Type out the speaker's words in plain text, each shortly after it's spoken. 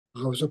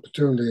I was a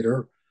platoon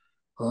leader.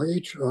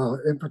 Each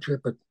infantry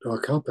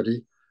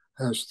company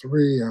has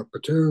three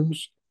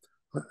platoons.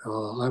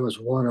 I was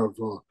one of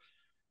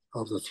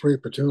the three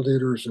platoon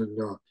leaders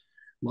in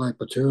my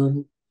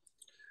platoon.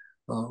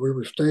 We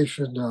were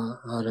stationed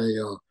at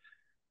a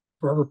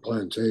rubber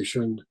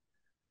plantation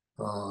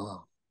uh,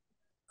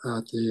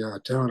 at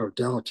the town of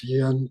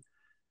Daltian,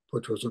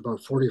 which was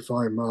about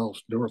 45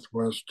 miles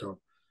northwest of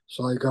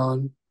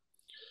Saigon.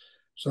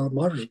 So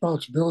my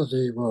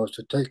responsibility was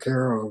to take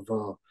care of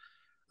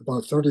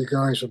about 30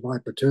 guys in my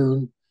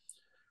platoon.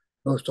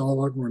 Most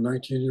all of them were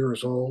 19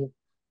 years old.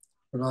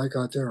 When I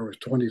got there, I was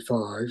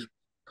 25,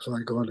 so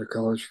I'd gone to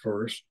college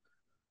first.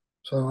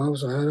 So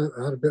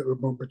I had a bit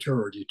of more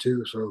maturity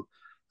too, so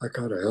that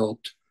kind of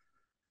helped.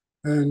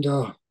 And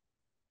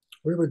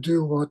we would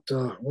do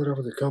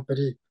whatever the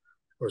company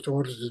was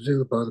ordered to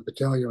do by the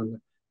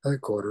battalion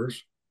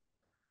headquarters.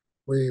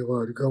 We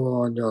would go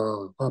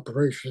on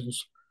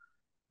operations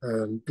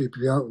and be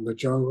out in the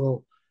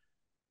jungle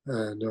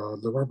and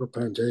the rubber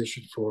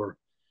plantation for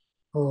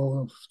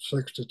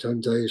 6 to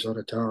 10 days at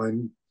a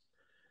time.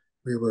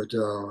 We would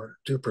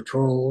do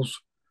patrols,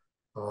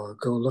 go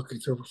looking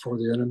through for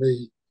the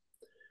enemy.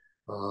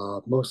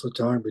 Most of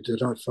the time, we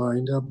did not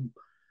find them.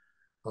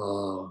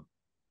 Uh,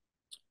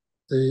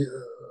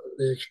 the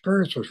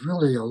experience was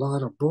really a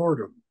lot of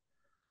boredom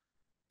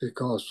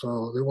because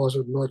there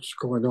wasn't much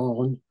going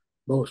on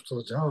most of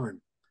the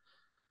time.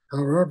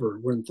 However,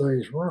 when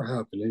things were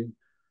happening,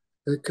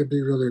 it could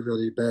be really,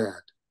 really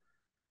bad.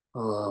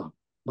 Uh,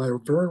 my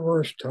very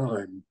worst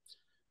time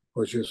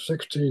was just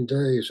 16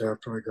 days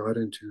after I got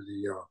into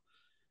the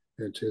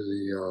into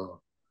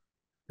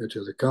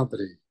the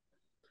company.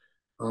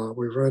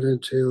 We ran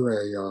into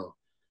a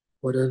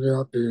what ended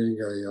up being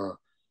a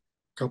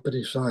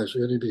company-sized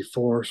enemy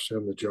force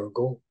in the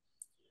jungle.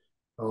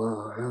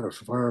 Had a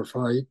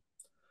firefight,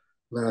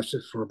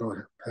 lasted for about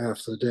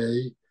half the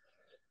day.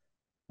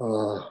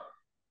 Uh,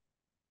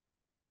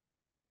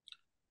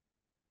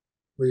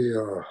 we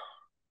uh,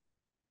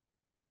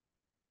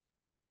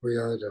 we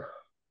had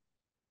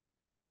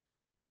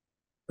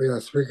we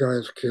had three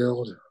guys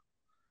killed,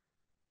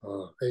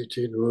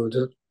 18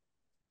 wounded.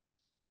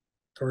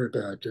 Very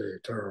bad day,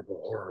 terrible,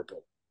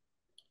 horrible.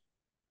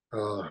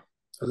 Uh,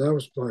 and that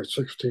was my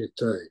 16th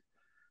day.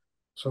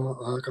 So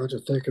I got to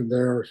thinking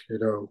there,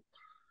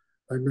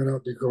 I may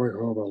not be going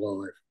home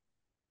alive.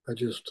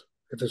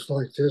 If it's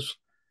like this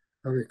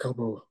every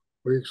couple of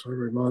weeks,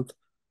 every month,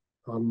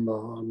 I'm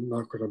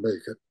not going to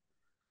make it.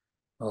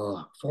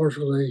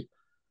 Fortunately,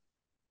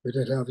 we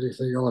didn't have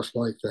anything else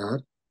like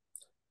that.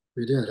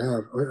 We did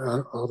have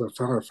other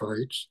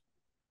firefights,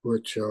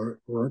 which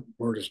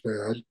weren't as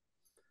bad.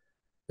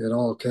 In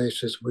all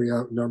cases, we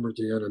outnumbered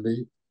the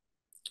enemy,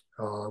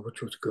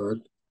 which was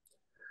good.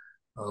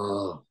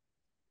 Uh,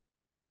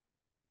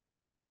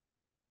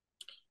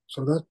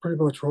 so that's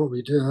pretty much what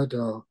we did.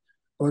 About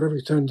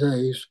every 10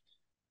 days,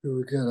 we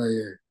would get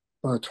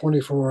about a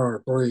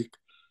 24-hour break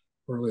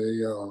where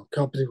the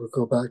company would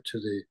go back to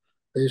the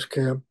base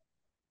camp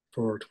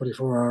for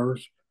 24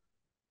 hours.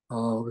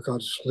 We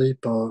got to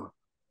sleep. I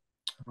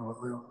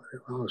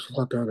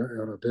slept on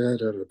a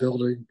bed in a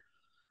building.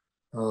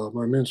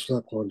 My men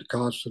slept on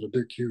cots in a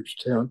big, huge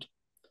tent.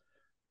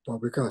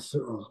 But we got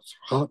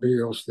hot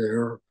meals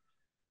there.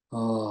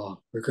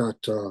 We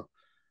got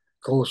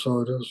cold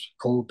sodas,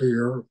 cold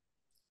beer.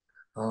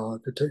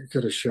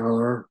 Get a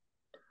shower.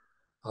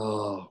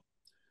 Uh,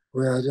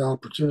 we had the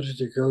opportunity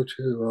to go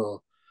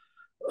to.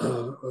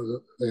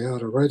 They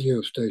had a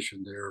radio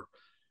station there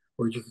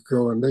where you could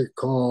go and make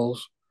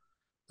calls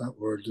that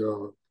would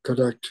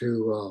connect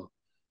to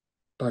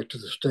back to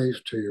the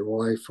States to your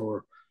wife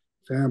or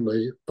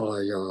family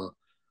by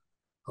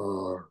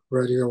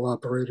radio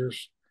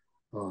operators.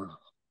 Uh,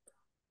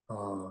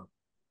 uh,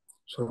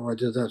 so I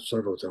did that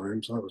several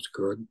times. That was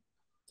good.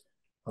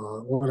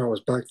 When I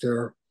was back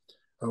there,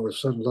 I would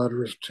send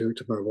letters to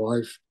my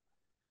wife.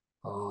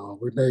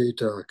 We made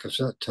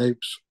cassette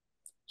tapes,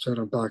 sent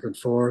them back and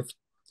forth.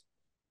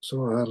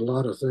 So I had a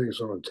lot of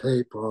things on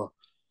tape.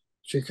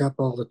 She kept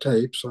all the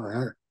tapes.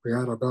 We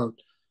had about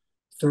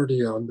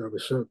 30 of them that we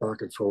sent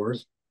back and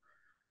forth.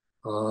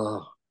 Uh,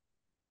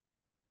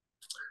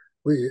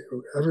 we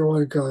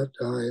Everyone got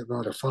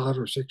about a 5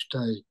 or 6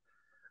 day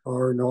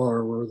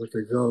R&R where they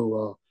could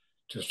go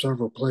to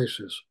several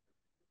places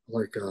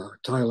like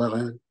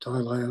Thailand,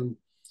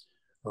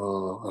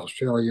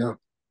 Australia,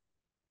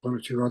 one or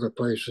two other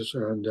places,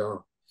 and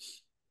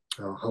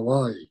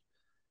Hawaii.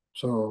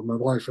 So my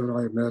wife and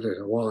I met in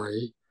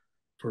Hawaii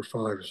for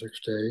 5 or 6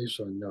 days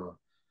and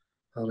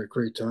had a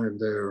great time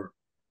there.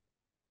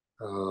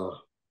 Uh,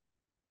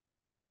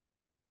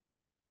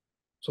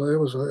 so it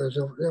was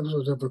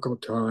a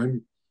difficult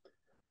time.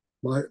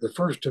 The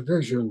first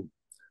division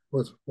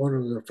was one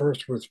of the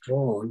first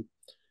withdrawn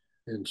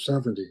in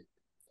 70.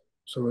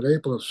 So in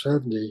April of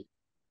 70,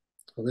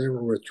 they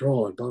were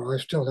withdrawn, but I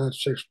still had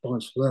 6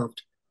 months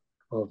left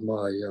of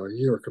my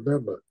year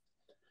commitment.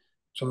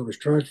 So I was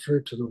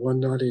transferred to the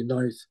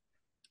 199th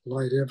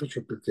Light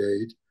Infantry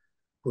Brigade,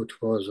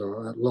 which was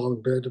at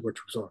Long Bend, which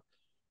was a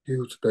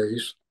huge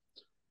base.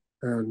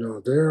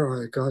 And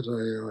there I got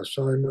a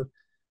assignment,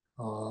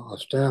 a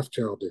staff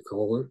job, they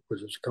call it,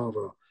 which is kind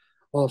of a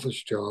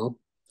office job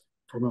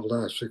for my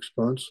last 6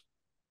 months.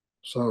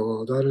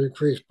 So that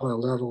increased my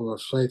level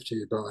of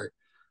safety by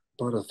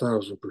about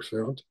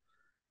 1,000%.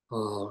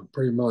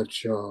 Pretty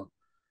much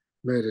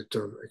made it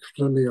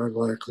extremely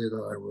unlikely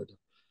that I would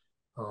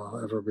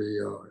ever be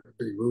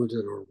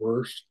wounded or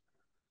worse.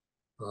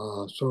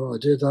 So I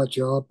did that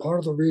job. Part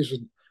of the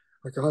reason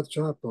I got the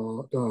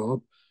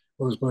job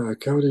was my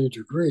accounting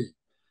degree,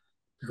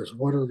 because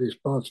one of the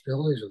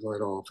responsibilities of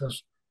that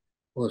office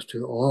was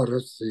to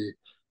audit the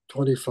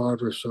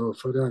 25 or so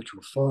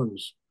financial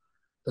funds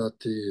that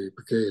the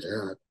brigade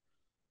had.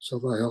 So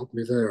that helped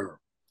me there.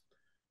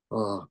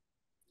 Uh,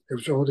 it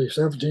was only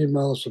 17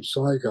 miles from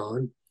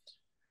Saigon,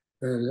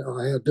 and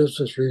I had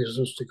business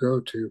reasons to go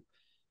to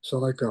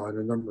Saigon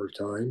a number of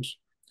times.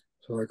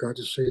 So I got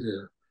to see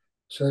the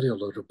city a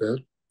little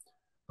bit.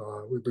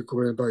 We'd be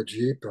going by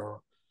Jeep.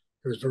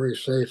 It was very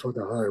safe on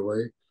the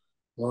highway.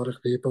 A lot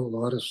of people, a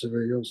lot of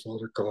civilians, a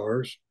lot of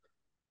cars.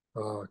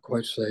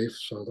 Quite safe,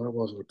 so that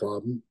wasn't a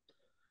problem.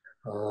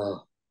 Uh,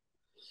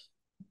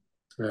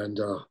 and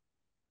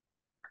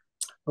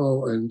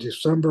in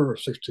December of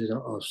 69,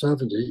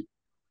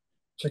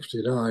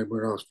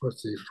 when I was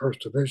with the First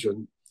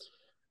Division,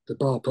 the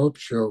Bob Hope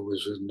show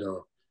was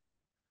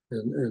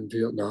in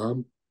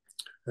Vietnam,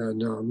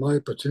 and my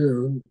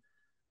platoon,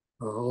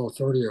 all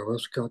 30 of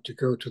us, got to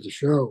go to the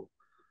show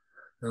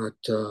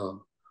at uh,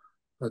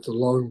 at the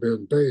Long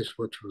Binh base,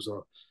 which was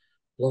a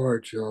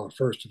large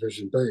First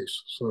Division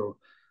base. So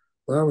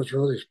that was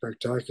really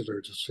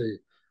spectacular to see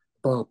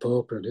Bob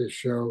Pope and his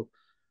show.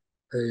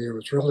 Hey, it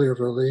was really a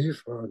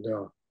relief and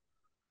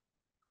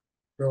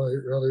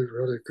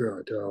really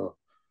good.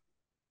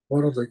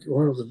 One of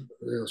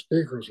the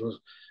speakers was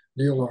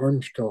Neil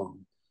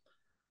Armstrong.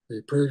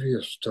 The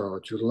previous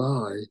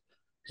July,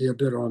 he had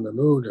been on the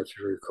moon, if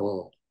you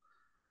recall,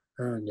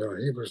 and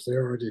he was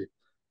there and he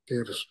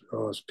gave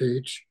a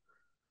speech.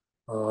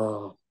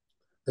 Uh,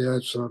 they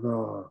had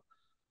some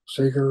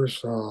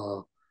singers,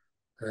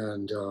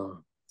 and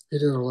he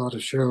did a lot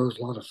of shows,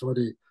 a lot of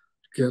funny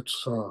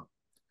skits.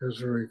 It was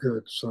very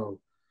good. So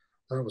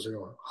that was a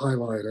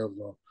highlight of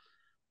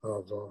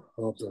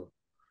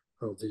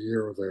the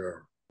year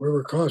there. We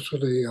were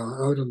constantly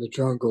out in the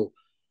jungle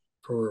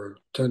for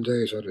 10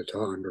 days at a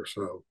time or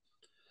so.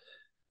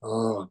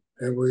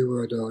 And we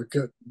would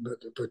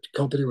the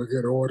company would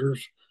get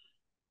orders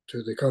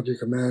to the company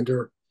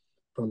commander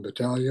from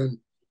battalion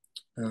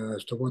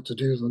as to what to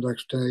do the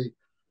next day.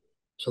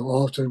 So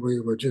often we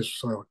would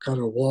just kind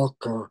of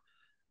walk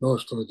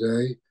most of the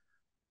day,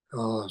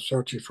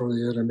 searching for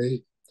the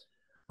enemy.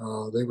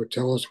 They would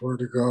tell us where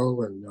to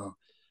go and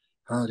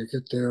how to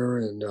get there,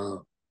 and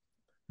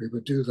we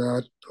would do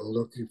that,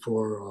 looking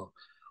for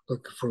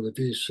the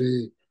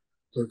VC,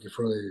 looking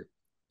for the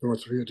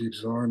North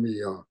Vietnamese Army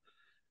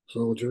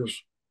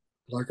soldiers.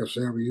 Like I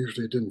said, we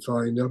usually didn't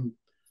find them.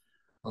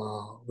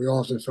 We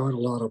often found a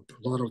lot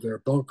of their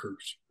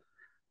bunkers.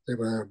 They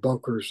would have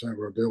bunkers that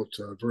were built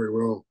very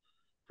well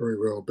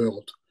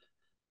built.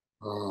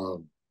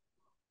 Um,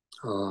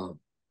 uh,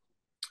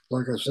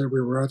 like I said,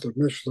 we were at the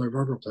Michelin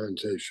rubber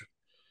plantation,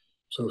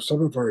 so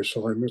some of our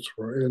assignments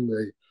were in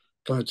the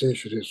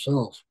plantation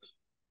itself,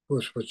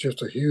 which was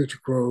just a huge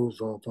grove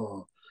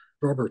of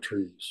rubber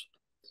trees.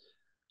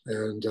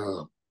 And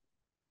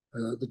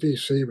the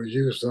BC would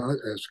use that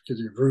as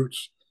getting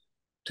routes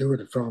to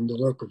and from the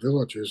local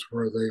villages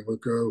where they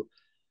would go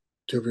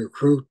to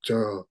recruit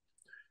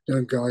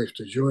young guys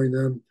to join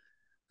them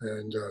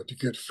and to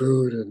get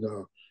food and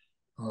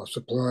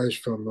supplies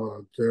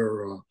from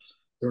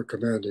their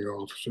commanding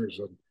officers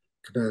and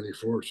commanding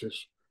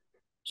forces.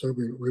 So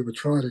we would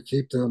try to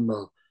keep them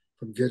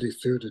from getting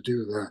through to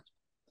do that.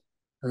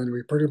 And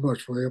we pretty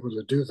much were able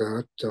to do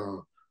that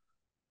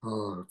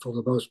for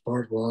the most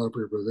part while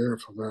we were there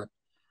for that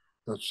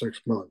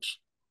 6 months.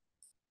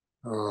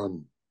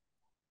 Um,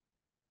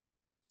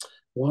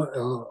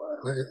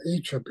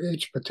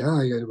 each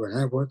battalion would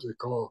have what they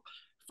call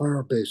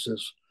fire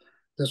bases.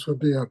 This would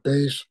be a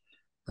base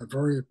at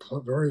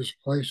various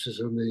places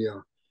in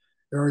the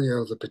area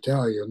of the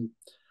battalion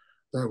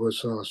that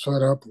was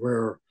set up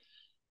where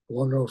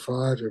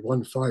 105 and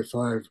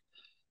 155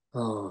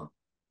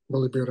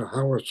 millimeter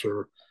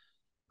howitzer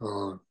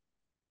uh,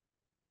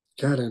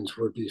 cannons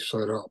would be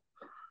set up.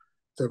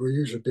 There would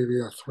usually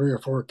be 3 or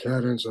 4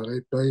 cannons at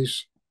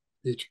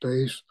each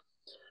base.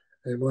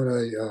 And when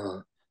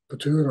a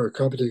platoon or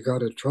company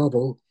got in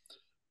trouble,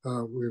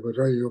 we would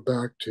radio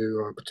back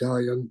to a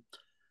battalion.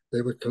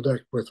 They would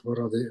connect with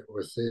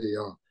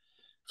the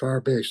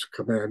fire base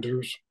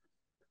commanders,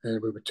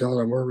 and we would tell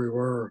them where we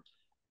were,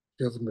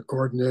 give them the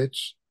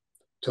coordinates,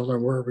 tell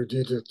them where we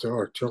needed the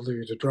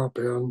artillery to drop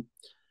in,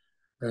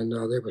 and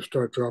they would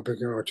start dropping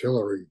in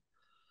artillery.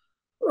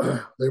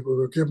 They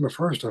would give them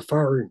first a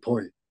firing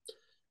point,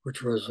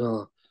 which was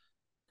a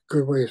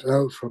good ways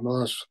out from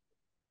us,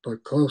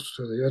 but close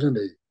to the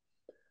enemy.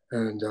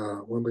 And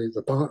when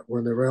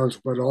the rounds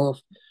went off,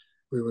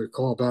 we would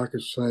call back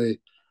and say,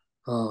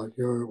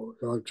 You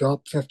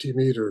drop 50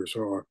 meters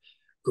or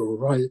go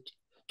right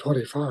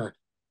 25.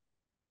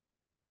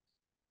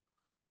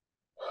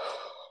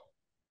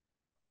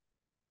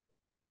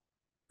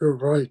 Go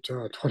right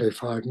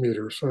 25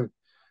 meters. So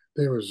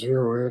they would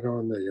zero in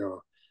on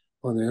the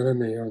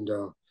enemy,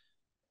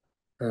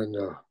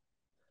 and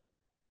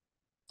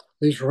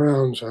these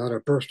rounds had a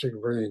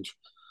bursting range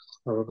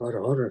of about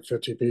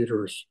 150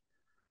 meters.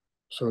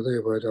 So they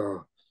would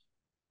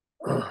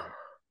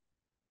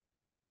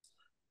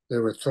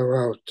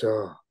throw out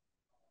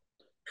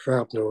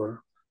shrapnel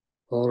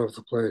all over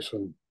the place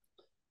and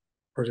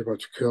pretty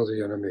much kill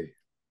the enemy.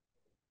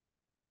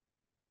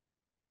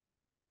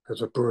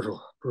 It's a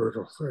brutal,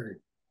 brutal thing.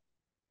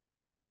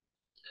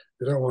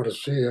 You don't want to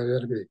see an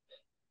enemy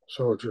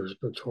soldier has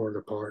been torn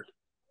apart.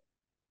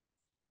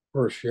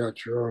 Worse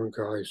yet, your own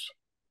guys.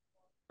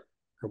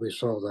 And we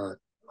saw that.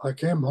 I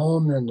came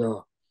home in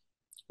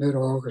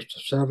mid-August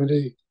of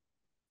 70.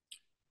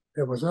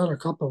 And within a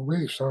couple of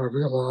weeks, I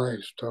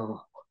realized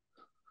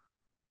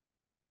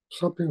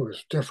something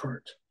was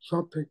different.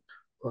 Something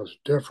was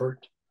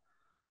different.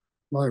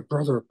 My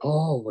brother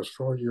Paul was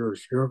 4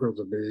 years younger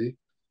than me.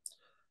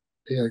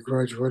 He had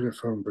graduated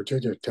from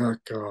Virginia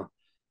Tech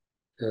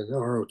in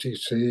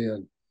ROTC,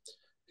 and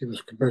he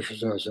was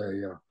commissioned as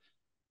a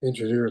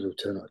engineer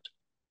lieutenant.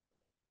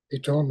 He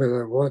told me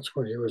that once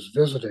when he was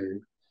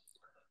visiting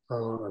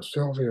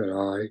Sylvia and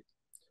I,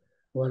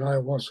 when I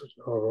wasn't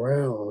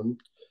around,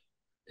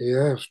 he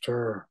asked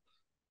her,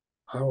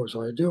 how was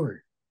I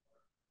doing?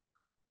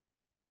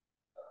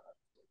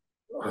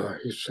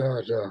 He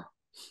said,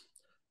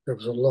 there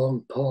was a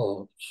long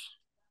pause.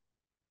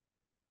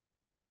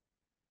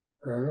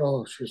 And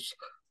all she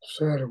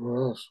said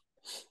was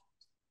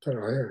that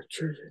I had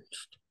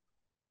changed.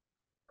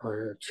 I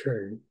had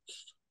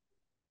changed.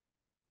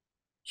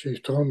 She's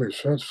told me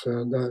since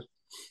then that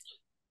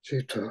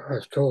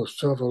has told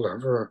several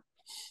of her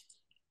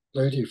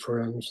lady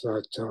friends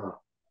that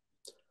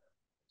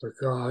the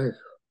guy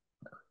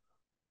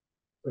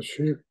that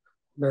she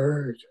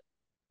married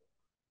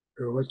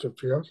who went to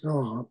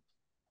Vietnam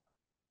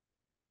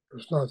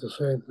was not the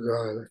same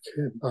guy that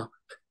came back.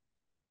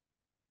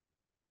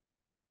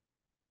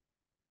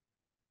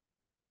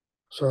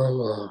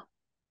 So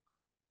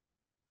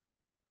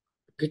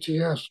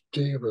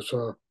PTSD was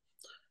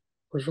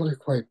really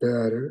quite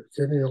bad. It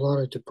gave me a lot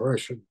of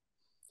depression,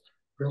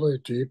 really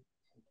deep,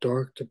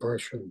 dark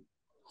depression.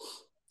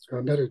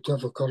 I made it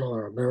difficult on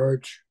our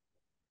marriage.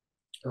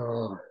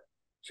 Uh,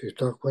 she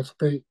stuck with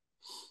me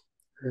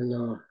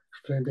in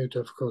extremely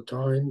difficult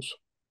times.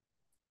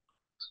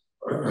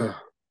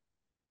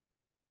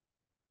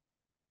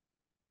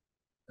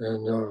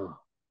 In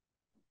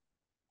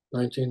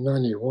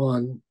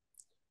 1991,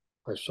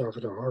 I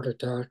suffered a heart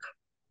attack.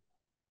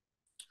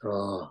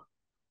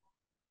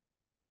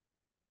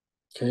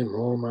 Came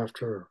home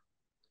after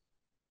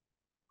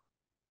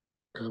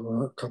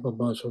a couple of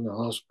months in the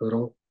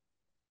hospital.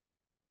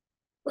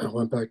 I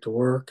went back to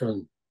work,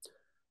 and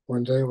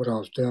one day when I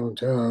was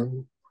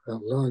downtown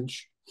at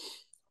lunch,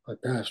 I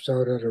passed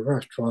out at a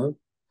restaurant.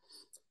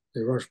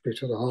 They rushed me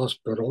to the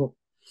hospital,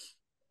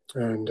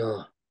 and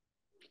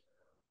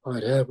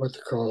I'd had what they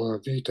call a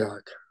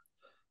VTAC.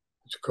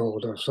 It's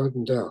called a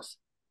sudden death.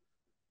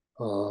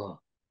 Uh,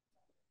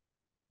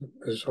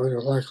 it's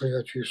unlikely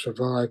that you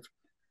survive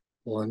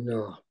one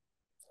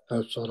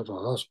outside of a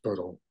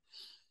hospital.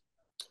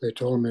 They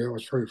told me I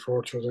was very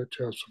fortunate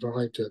to have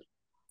survived it.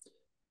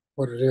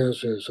 What it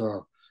is it's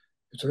a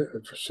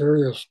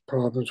serious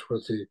problems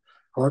with the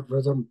heart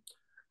rhythm,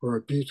 where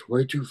it beats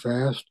way too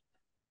fast.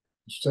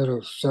 Instead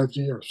of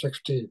 70 or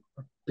 60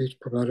 beats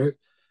per minute,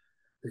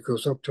 it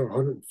goes up to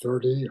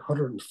 130,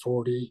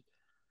 140,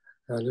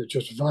 and it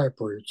just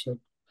vibrates. It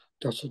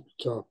doesn't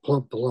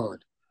pump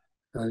blood,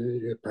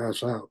 and you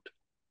pass out.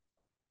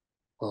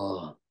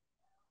 Uh,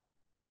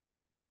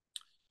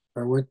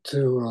 I went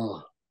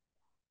to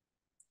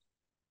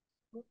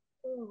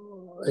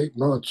 8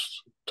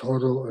 months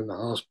total in the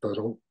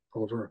hospital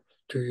over a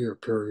 2 year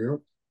period.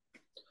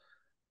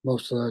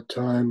 Most of that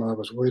time I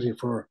was waiting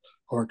for a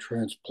heart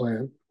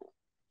transplant,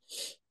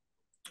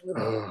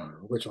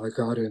 which I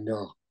got in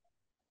the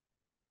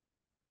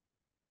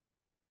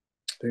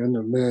end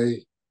of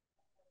May,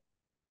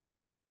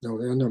 no,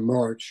 the end of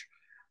March,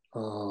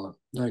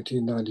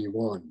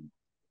 1991,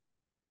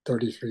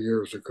 33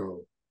 years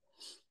ago.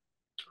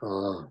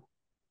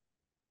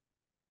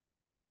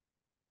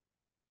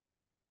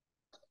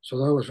 So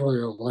that was really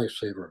a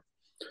lifesaver.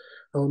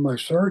 My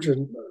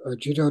surgeon at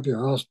GW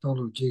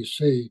Hospital in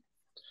DC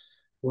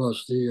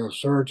was the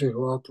surgeon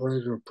who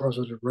operated on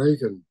President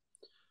Reagan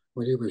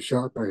when he was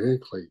shot by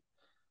Hinckley.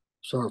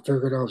 So I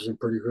figured I was in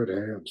pretty good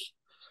hands.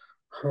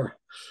 I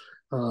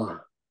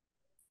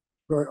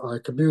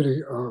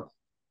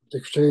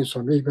exchanged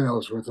some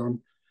emails with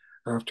him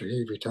after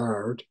he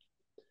retired.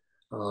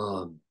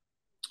 And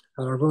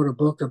I wrote a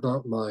book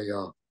about my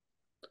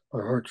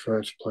heart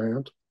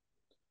transplant.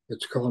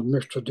 It's called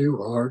Mr.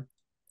 NewHeart.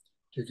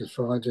 You can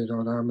find it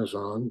on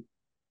Amazon.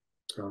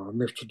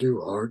 Mr.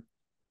 NewHeart.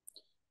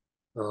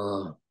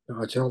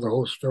 I tell the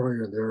whole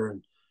story in there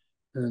in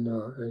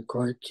in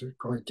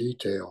quite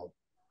detail.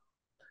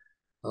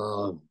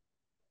 Um,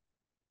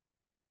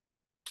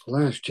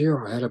 Last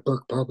year, I had a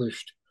book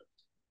published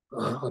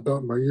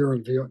about my year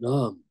in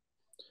Vietnam.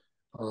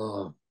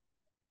 Uh,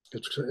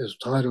 its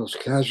title is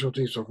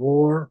Casualties of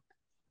War,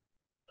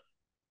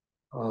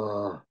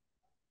 uh,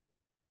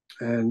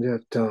 and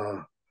it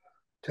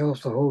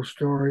tells the whole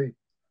story,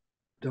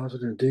 does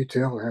it in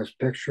detail, has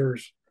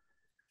pictures.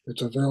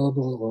 It's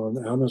available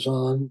on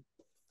Amazon.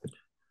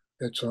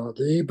 It's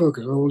the ebook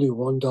is only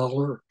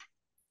 $1.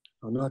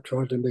 I'm not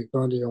trying to make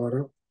money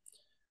on it.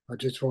 I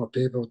just want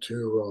people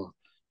to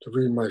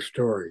read my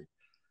story,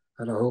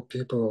 and I hope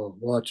people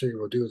watching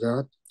will do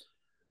that.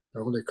 It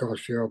only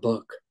costs you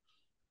 $1,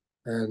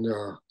 and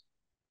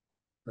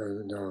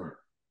and I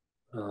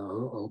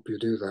hope you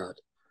do that.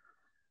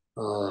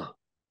 Uh,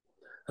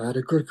 I had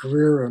a good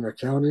career in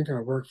accounting.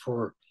 I worked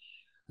for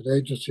an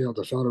agency of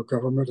the federal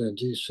government in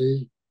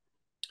D.C.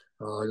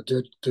 I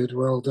did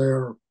well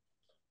there.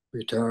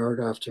 Retired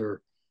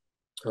after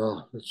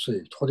let's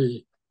see,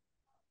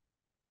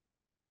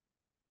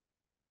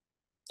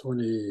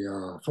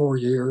 24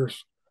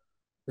 years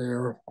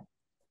there,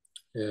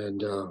 and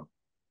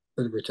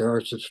been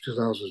retired since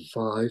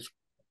 2005.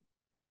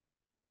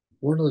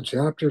 One of the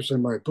chapters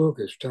in my book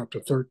is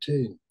chapter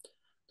 13.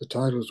 The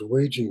title is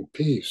Waging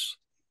Peace,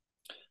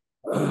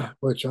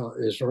 which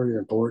is very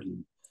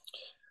important.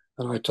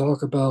 And I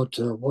talk about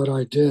what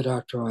I did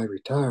after I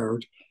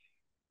retired,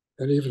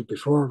 and even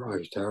before I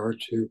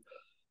retired,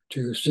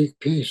 to seek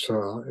peace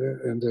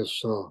in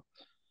this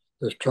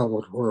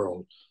troubled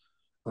world.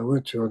 I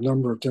went to a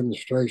number of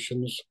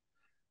demonstrations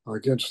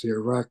against the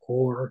Iraq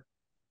War,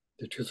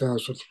 the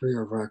 2003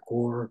 Iraq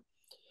War,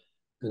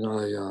 and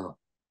I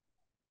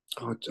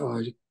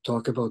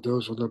talk about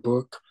those in the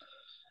book,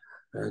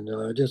 and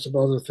I did some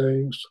other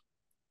things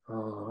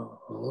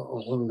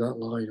along that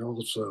line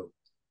also.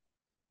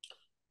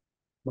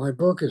 My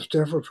book is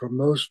different from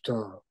most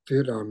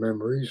Vietnam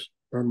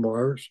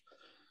memoirs,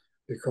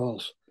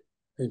 because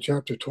in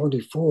chapter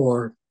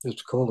 24,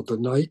 it's called The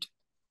Night.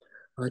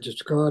 I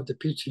describe the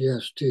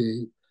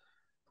PTSD,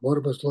 what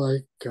it was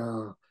like,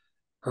 how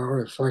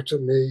it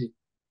affected me,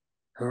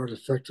 when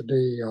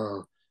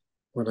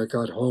I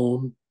got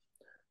home.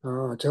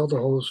 I tell the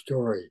whole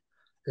story.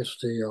 It's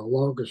the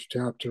longest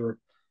chapter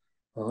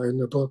in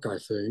the book, I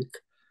think,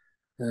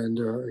 and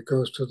it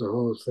goes through the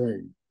whole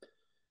thing.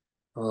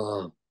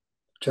 Uh,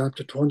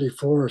 Chapter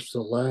 24 is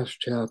the last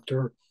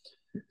chapter.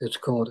 It's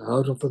called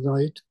Out of the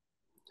Night,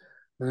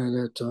 and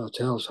it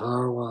tells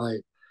how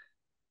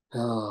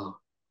I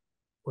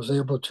was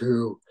able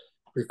to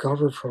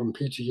recover from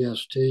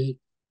PTSD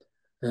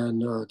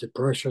and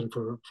depression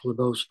for the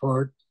most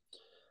part.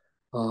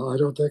 I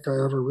don't think I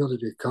ever really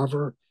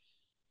recover,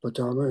 but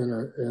I'm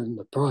in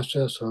the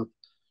process of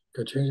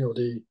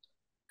continually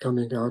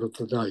coming out of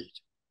the night.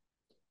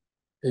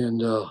 In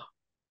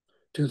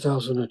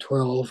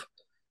 2012,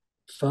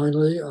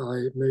 finally,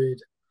 I made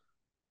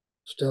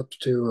steps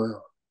to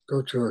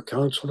go to a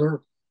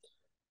counselor,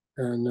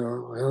 and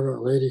I have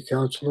a lady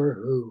counselor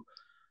who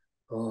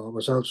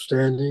was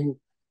outstanding.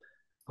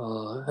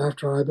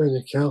 After I've been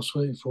in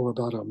counseling for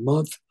about a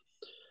month,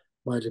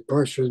 my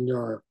depression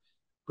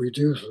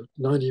reduced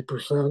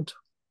 90%,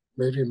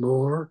 maybe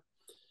more.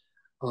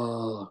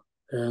 Uh,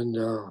 and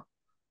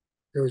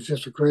it was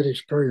just a great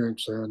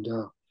experience. And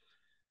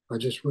I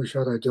just wish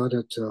I'd done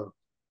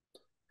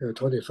it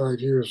 25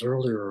 years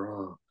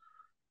earlier.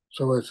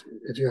 So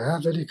if you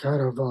have any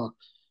kind of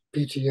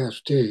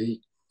PTSD,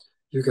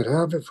 you could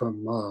have it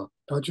from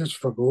not just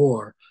from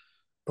war,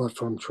 but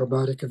from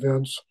traumatic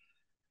events,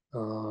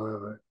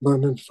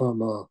 women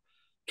from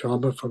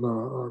trauma from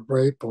a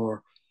rape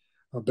or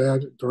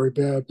very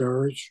bad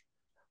marriage,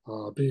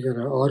 being in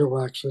an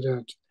auto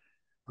accident,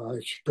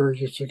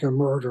 experiencing a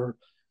murder,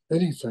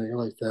 anything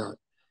like that.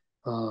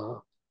 Uh,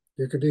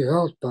 you can be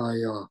helped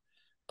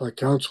by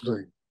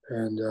counseling,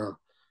 and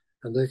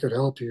they could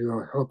help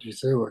you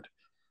through it.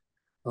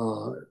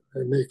 Uh,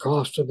 it may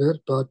cost a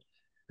bit, but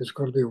it's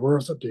going to be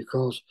worth it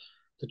because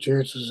the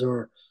chances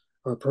are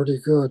pretty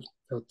good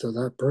that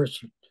that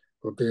person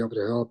will be able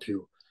to help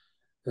you.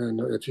 And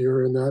if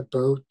you're in that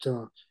boat,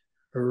 I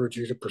urge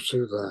you to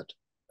pursue that.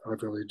 I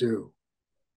really do.